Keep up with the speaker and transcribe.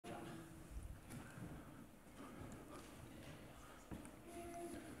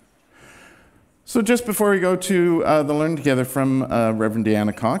So just before we go to the Learn Together from Reverend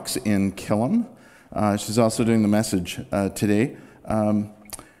Deanna Cox in Killam, she's also doing the message today. Over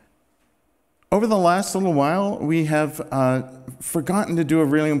the last little while, we have forgotten to do a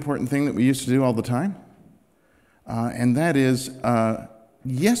really important thing that we used to do all the time. And that is,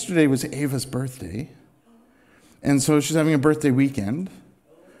 yesterday was Ava's birthday. And so she's having a birthday weekend,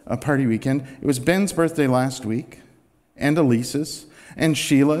 a party weekend. It was Ben's birthday last week, and Elise's, and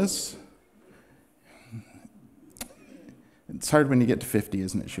Sheila's. It's hard when you get to 50,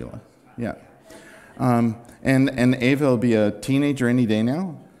 isn't it, Sheila? Yeah. And Ava will be a teenager any day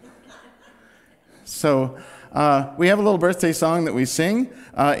now. So we have a little birthday song that we sing.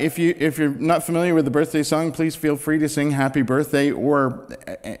 If you're not familiar with the birthday song, please feel free to sing Happy Birthday or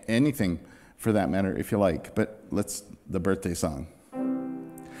anything for that matter if you like. But the birthday song.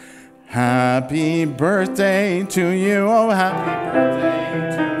 Happy birthday to you, oh happy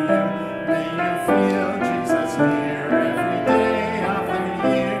birthday to you. May you feel Jesus near every day of the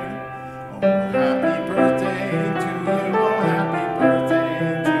year. Oh happy birthday to you, oh happy birthday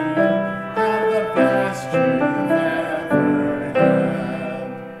to you. Have the best you've ever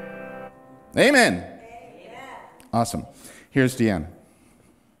had. Amen. Amen. Awesome. Here's Deanna.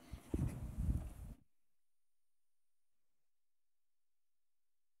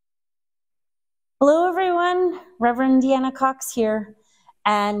 Hello everyone, Reverend Deanna Cox here,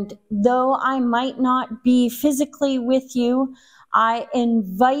 and though I might not be physically with you, I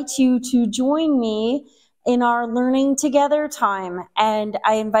invite you to join me in our Learning Together time, and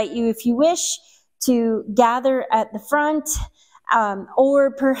I invite you, if you wish, to gather at the front,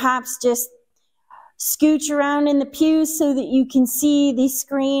 or perhaps just scooch around in the pews so that you can see the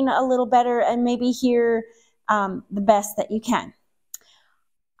screen a little better and maybe hear the best that you can.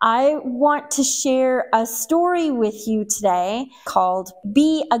 I want to share a story with you today called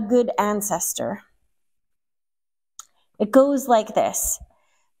Be a Good Ancestor. It goes like this.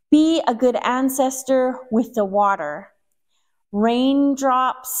 Be a good ancestor with the water.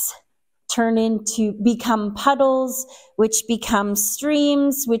 Raindrops become puddles, which become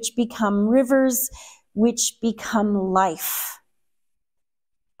streams, which become rivers, which become life.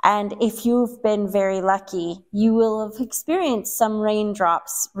 And if you've been very lucky, you will have experienced some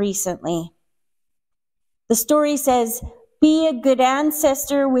raindrops recently. The story says, be a good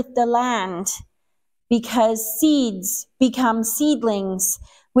ancestor with the land, because seeds become seedlings,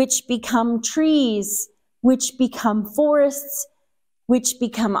 which become trees, which become forests, which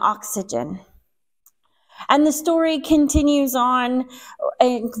become oxygen. And the story continues on,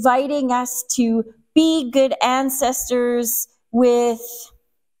 inviting us to be good ancestors with,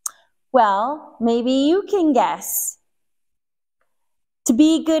 well, maybe you can guess. To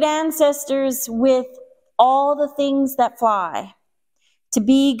be good ancestors with all the things that fly. To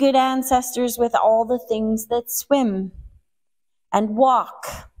be good ancestors with all the things that swim and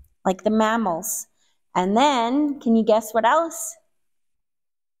walk, like the mammals. And then, can you guess what else?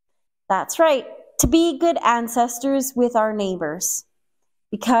 That's right, to be good ancestors with our neighbors.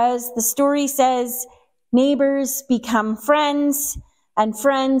 Because the story says neighbors become friends, and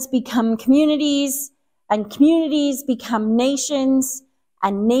friends become communities, and communities become nations,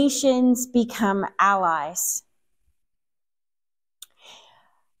 and nations become allies.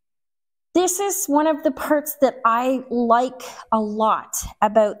 This is one of the parts that I like a lot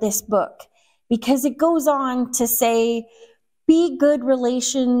about this book, because it goes on to say, be good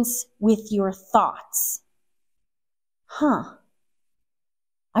relations with your thoughts.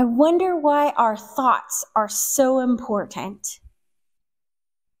 I wonder why our thoughts are so important.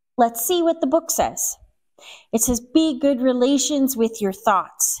 Let's see what the book says. It says, be good relations with your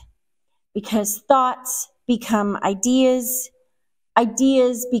thoughts, because thoughts become ideas,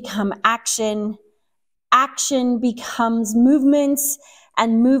 ideas become action, action becomes movements,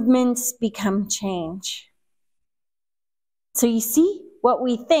 and movements become change. So you see, what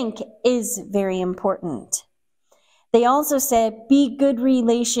we think is very important. They also said, be good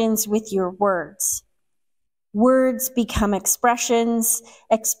relations with your words. Words become expressions,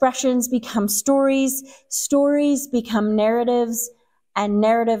 expressions become stories, stories become narratives, and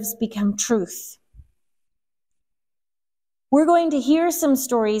narratives become truth. We're going to hear some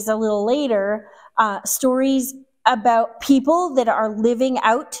stories a little later, stories about people that are living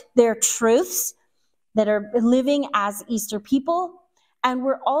out their truths, that are living as Easter people. And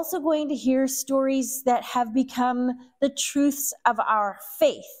we're also going to hear stories that have become the truths of our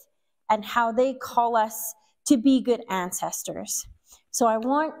faith and how they call us to be good ancestors. So I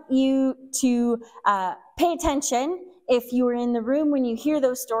want you to pay attention if you were in the room when you hear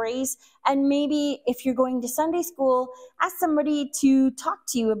those stories, and maybe if you're going to Sunday school, ask somebody to talk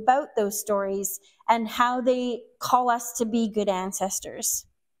to you about those stories and how they call us to be good ancestors.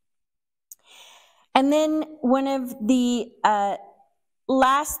 And then one of the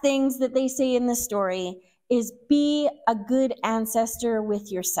last things that they say in the story is be a good ancestor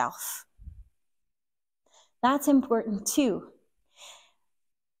with yourself. That's important too.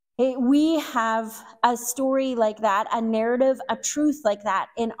 We have a story like that, a narrative, a truth like that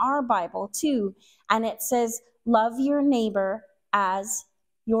in our Bible too. And it says, love your neighbor as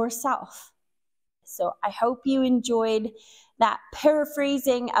yourself. So I hope you enjoyed that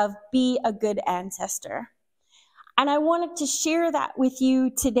paraphrasing of be a good ancestor. And I wanted to share that with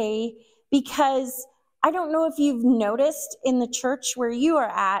you today because I don't know if you've noticed in the church where you are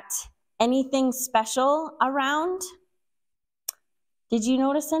at anything special around. Did you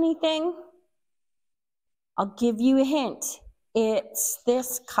notice anything? I'll give you a hint. It's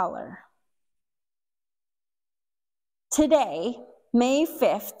this color. Today, May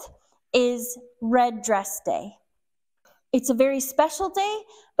 5th, is Red Dress Day. It's a very special day,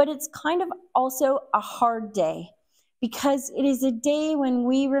 but it's kind of also a hard day because it is a day when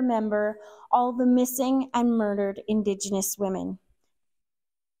we remember all the missing and murdered Indigenous women.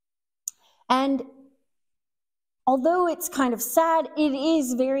 And although it's kind of sad, it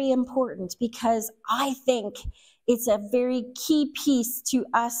is very important because I think it's a very key piece to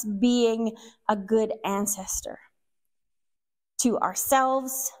us being a good ancestor to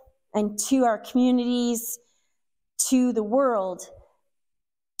ourselves and to our communities, to the world,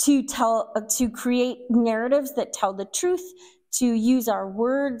 to create narratives that tell the truth, to use our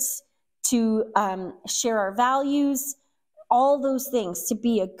words, to share our values, all those things, to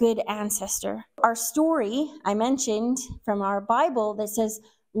be a good ancestor. Our story, I mentioned from our Bible that says,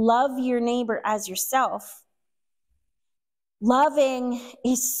 love your neighbor as yourself. Loving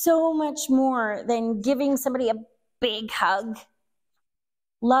is so much more than giving somebody a big hug.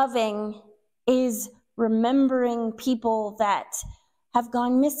 Loving is remembering people that have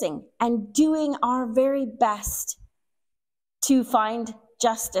gone missing and doing our very best to find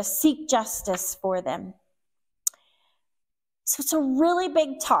justice, seek justice for them. So it's a really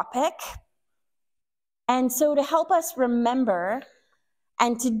big topic. And so to help us remember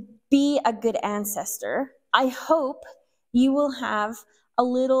and to be a good ancestor, I hope you will have a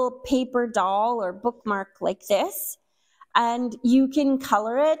little paper doll or bookmark like this. And you can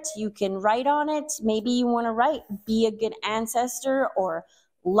color it, you can write on it. Maybe you want to write, be a good ancestor, or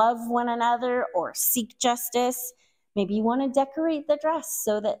love one another, or seek justice. Maybe you want to decorate the dress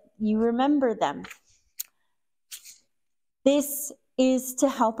so that you remember them. This is to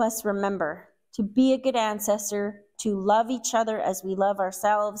help us remember to be a good ancestor, to love each other as we love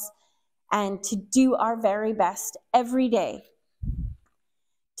ourselves, and to do our very best every day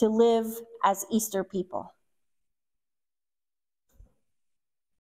to live as Easter people.